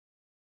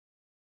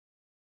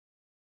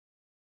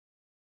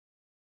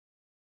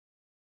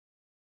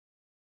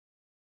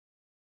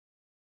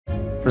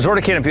Resort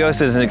at Canopy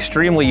Oaks is an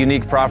extremely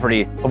unique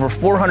property, over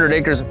 400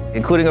 acres,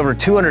 including over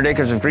 200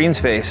 acres of green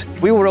space.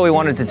 We really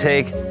wanted to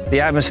take the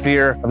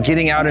atmosphere of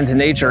getting out into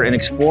nature and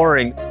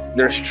exploring.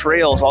 There's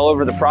trails all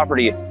over the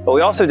property, but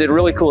we also did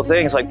really cool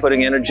things like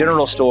putting in a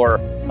general store,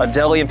 a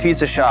deli and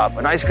pizza shop,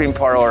 an ice cream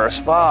parlor, a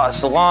spa, a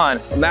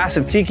salon, a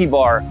massive tiki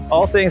bar,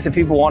 all things that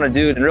people want to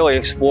do and really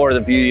explore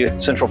the beauty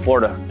of Central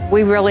Florida.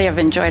 We really have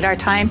enjoyed our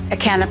time at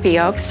Canopy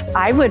Oaks.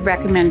 I would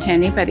recommend to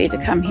anybody to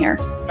come here.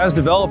 As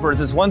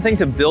developers, it's one thing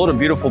to build a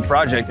beautiful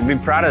project and be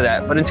proud of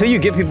that, but until you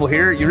get people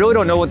here, you really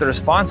don't know what the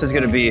response is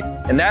going to be.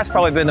 And that's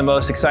probably been the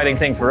most exciting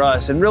thing for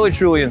us and really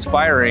truly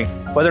inspiring.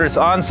 Whether it's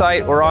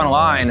on-site or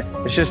online,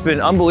 it's just been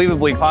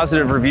unbelievably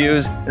positive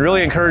reviews and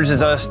really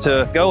encourages us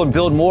to go and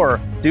build more,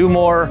 do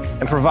more,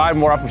 and provide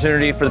more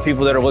opportunity for the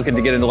people that are looking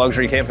to get into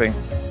luxury camping.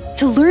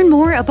 To learn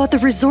more about the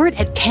resort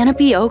at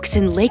Canopy Oaks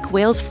in Lake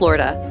Wales,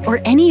 Florida, or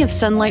any of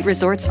Sunlight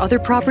Resort's other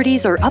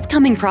properties or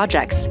upcoming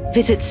projects,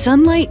 visit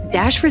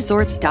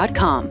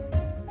sunlight-resorts.com.